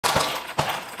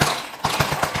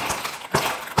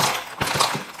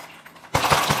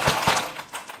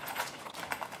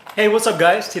Hey, what's up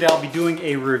guys? Today I'll be doing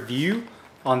a review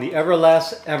on the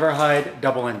Everlast Everhide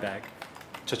double end bag.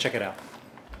 So check it out.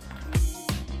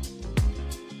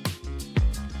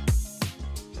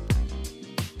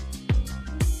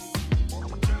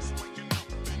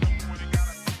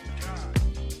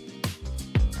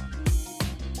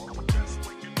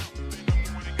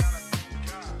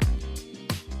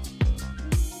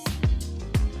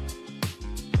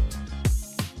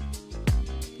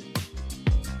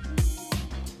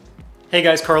 Hey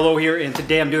guys, Carlo here, and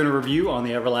today I'm doing a review on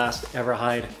the Everlast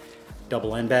Everhide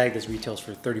double end bag. This retails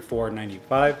for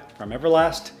 $34.95 from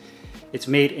Everlast. It's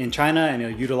made in China and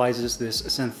it utilizes this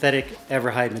synthetic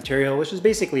Everhide material, which is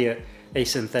basically a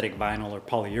synthetic vinyl or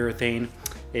polyurethane.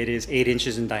 It is 8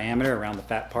 inches in diameter around the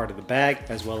fat part of the bag,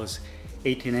 as well as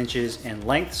 18 inches in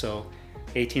length, so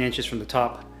 18 inches from the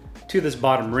top to this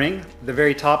bottom ring. The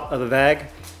very top of the bag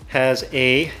has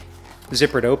a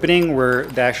zippered opening where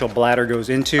the actual bladder goes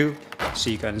into. So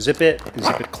you can zip it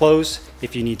closed.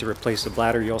 If you need to replace the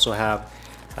bladder, you also have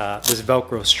this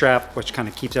Velcro strap, which kind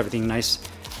of keeps everything nice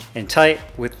and tight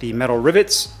with the metal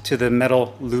rivets to the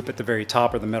metal loop at the very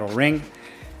top, or the metal ring.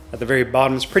 At the very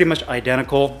bottom is pretty much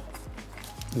identical.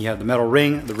 You have the metal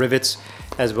ring, the rivets,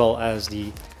 as well as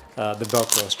the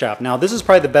Velcro strap. Now this is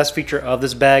probably the best feature of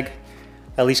this bag,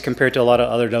 at least compared to a lot of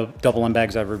other double end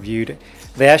bags I've reviewed.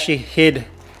 They actually hid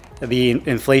the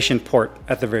inflation port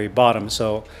at the very bottom.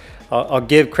 So I'll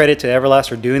give credit to Everlast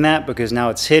for doing that, because now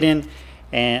it's hidden,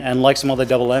 and unlike some other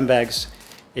double end bags,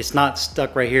 it's not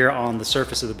stuck right here on the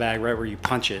surface of the bag, right where you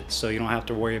punch it. So you don't have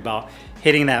to worry about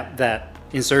hitting that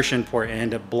insertion port and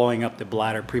end up blowing up the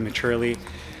bladder prematurely.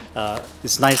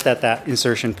 It's nice that that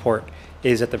insertion port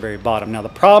is at the very bottom. Now the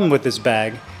problem with this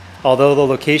bag, although the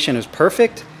location is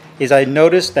perfect, is I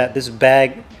noticed that this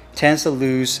bag tends to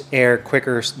lose air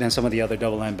quicker than some of the other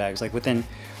double end bags. Like within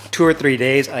 2 or 3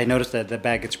 days, I noticed that the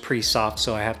bag gets pretty soft,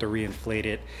 so I have to reinflate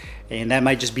it. And that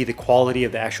might just be the quality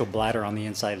of the actual bladder on the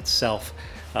inside itself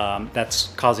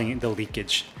that's causing the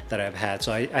leakage that I've had.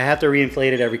 So I have to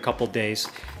reinflate it every couple days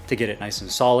to get it nice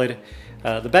and solid.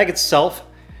 The bag itself,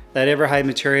 that Everhide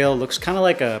material, looks kind of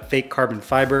like a fake carbon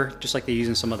fiber, just like they use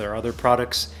in some of their other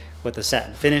products with the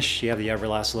satin finish. You have the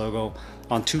Everlast logo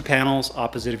on 2 panels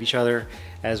opposite of each other,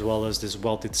 as well as this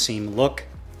welted seam look.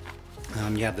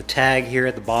 You have the tag here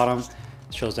at the bottom.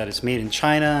 It shows that it's made in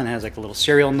China and has like a little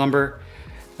serial number.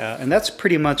 And that's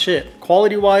pretty much it.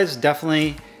 Quality wise,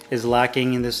 definitely is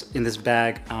lacking in this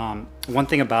bag. One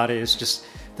thing about it is just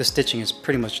the stitching is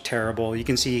pretty much terrible. You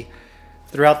can see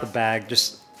throughout the bag,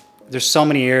 just there's so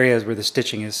many areas where the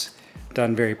stitching is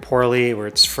done very poorly, where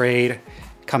it's frayed,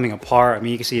 coming apart. I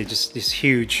mean, you can see it just this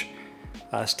huge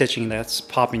stitching that's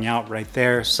popping out right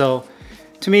there. So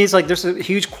to me, it's like there's a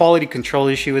huge quality control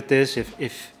issue with this.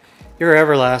 If you're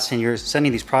Everlast and you're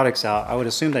sending these products out, I would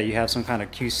assume that you have some kind of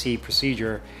QC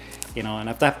procedure, you know. And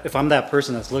if I'm that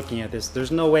person that's looking at this, there's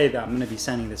no way that I'm going to be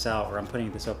sending this out or I'm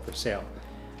putting this up for sale.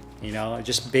 You know,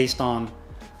 just based on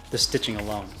the stitching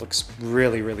alone, it looks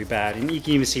really, really bad. And you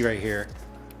can even see right here,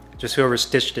 just whoever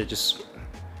stitched it, just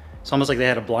it's almost like they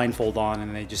had a blindfold on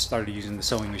and they just started using the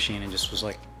sewing machine and just was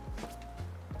like,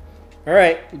 all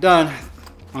right, done.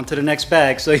 On to the next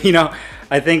bag. So, you know,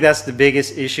 I think that's the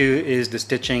biggest issue, is the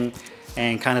stitching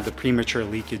and kind of the premature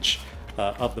leakage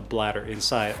of the bladder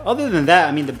inside. Other than that,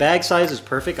 I mean, the bag size is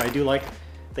perfect. I do like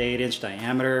the 8-inch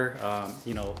diameter.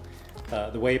 You know,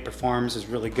 the way it performs is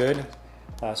really good.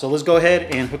 So let's go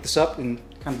ahead and hook this up and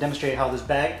kind of demonstrate how this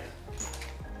bag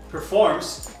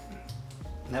performs.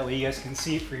 And that way you guys can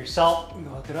see it for yourself. Let me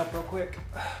hook it up real quick.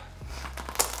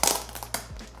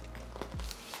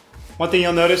 One thing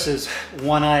you'll notice is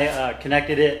when I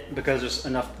connected it, because there's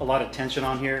a lot of tension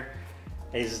on here,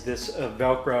 is this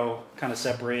Velcro kind of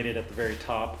separated at the very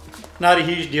top. Not a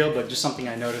huge deal, but just something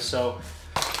I noticed. So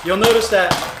you'll notice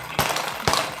that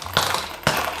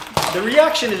the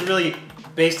reaction is really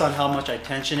based on how much I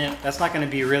tension it. That's not going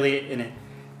to be really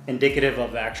indicative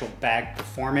of the actual bag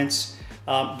performance.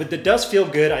 But it does feel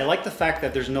good. I like the fact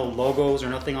that there's no logos or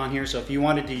nothing on here. So if you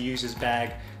wanted to use this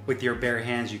bag with your bare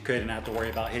hands, you could, and not have to worry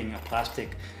about hitting a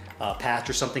plastic patch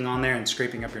or something on there and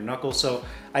scraping up your knuckles. So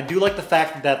I do like the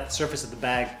fact that the surface of the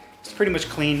bag is pretty much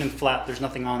clean and flat. There's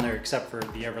nothing on there except for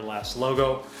the Everlast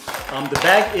logo. The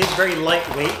bag is very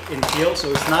lightweight in feel,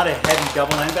 so it's not a heavy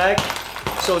double end bag.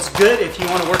 So it's good if you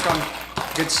want to work on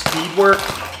good speed work.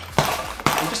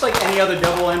 And just like any other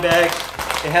double end bag,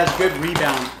 it has good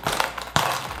rebound.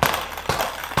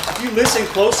 If you listen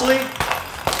closely,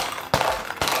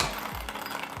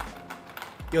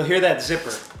 you'll hear that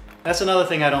zipper. That's another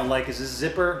thing I don't like, is this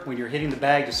zipper, when you're hitting the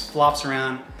bag, just flops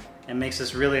around and makes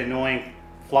this really annoying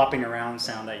flopping around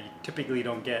sound that you typically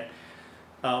don't get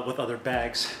with other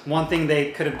bags. One thing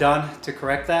they could have done to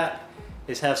correct that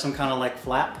is have some kind of like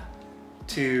flap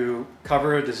to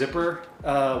cover the zipper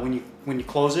when you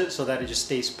close it, so that it just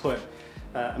stays put.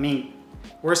 I mean,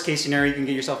 worst case scenario, you can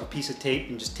get yourself a piece of tape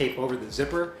and just tape over the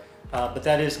zipper, but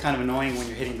that is kind of annoying when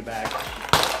you're hitting the bag.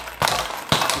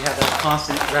 You have that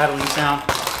constant rattling sound.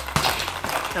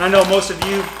 And I know most of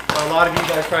you, or a lot of you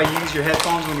guys probably use your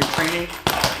headphones when you're training,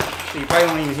 so you probably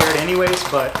won't even hear it anyways,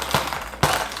 but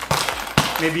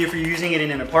maybe if you're using it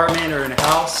in an apartment or in a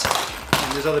house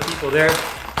and there's other people there,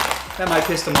 that might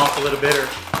piss them off a little bit or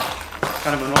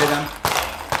kind of annoy them.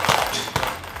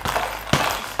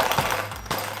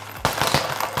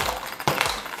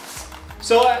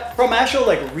 So from actual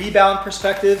like rebound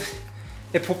perspective,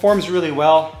 it performs really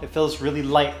well. It feels really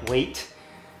lightweight.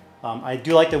 I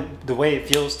do like the way it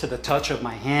feels to the touch of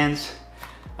my hands.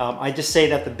 I just say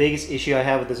that the biggest issue I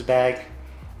have with this bag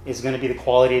is going to be the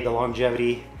quality, the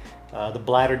longevity, the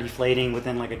bladder deflating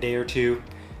within like a day or two,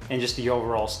 and just the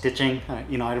overall stitching.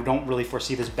 You know, I don't really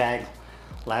foresee this bag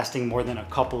lasting more than a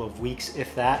couple of weeks,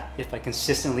 if that, if I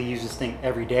consistently use this thing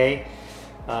every day.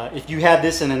 If you had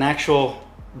this in an actual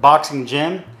boxing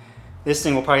gym, this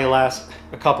thing will probably last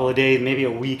a couple of days, maybe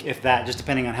a week, if that, just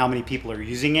depending on how many people are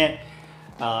using it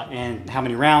and how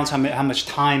many rounds, how much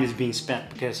time is being spent.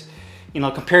 Because, you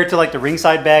know, compared to like the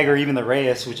ringside bag or even the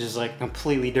Reyes, which is like a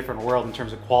completely different world in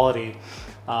terms of quality,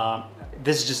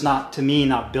 this is just not, to me,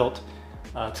 not built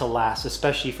to last,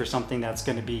 especially for something that's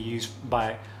going to be used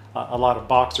by a lot of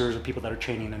boxers or people that are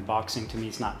training in boxing. To me,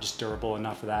 it's not just durable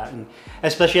enough for that. And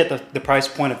especially at the price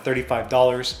point of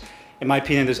 $35, in my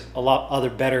opinion, there's a lot other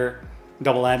better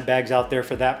double end bags out there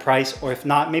for that price, or if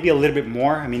not, maybe a little bit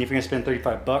more. I mean, if you're gonna spend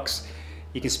 35 bucks,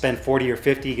 you can spend 40 or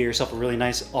 50, get yourself a really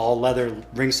nice all leather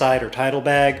ringside or title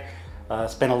bag,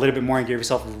 spend a little bit more and get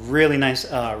yourself a really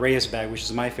nice Reyes bag, which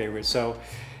is my favorite. So,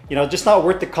 you know, just not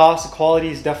worth the cost. The quality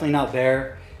is definitely not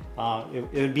there.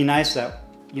 It would be nice that,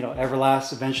 you know,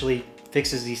 Everlast eventually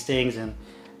fixes these things, and,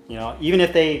 you know, even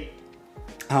if they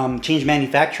change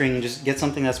manufacturing and just get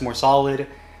something that's more solid,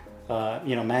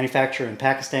 you know, manufacture in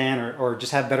Pakistan, or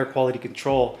just have better quality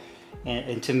control.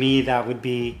 And to me, that would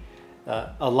be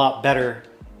a lot better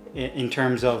in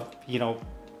terms of, you know,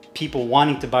 people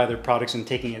wanting to buy their products and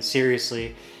taking it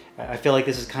seriously. I feel like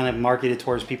this is kind of marketed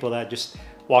towards people that just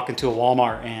walk into a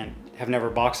Walmart and have never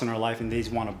boxed in their life and they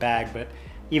just want a bag. But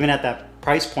even at that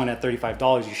price point at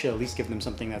 $35, you should at least give them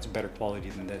something that's better quality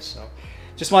than this. So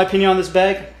just my opinion on this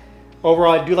bag.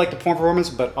 Overall, I do like the performance,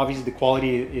 but obviously the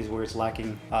quality is where it's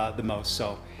lacking the most.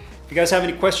 So if you guys have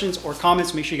any questions or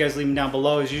comments, make sure you guys leave them down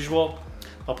below as usual.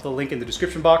 I'll put the link in the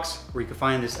description box where you can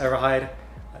find this Everhide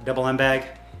double M bag.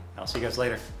 I'll see you guys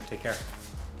later. Take care.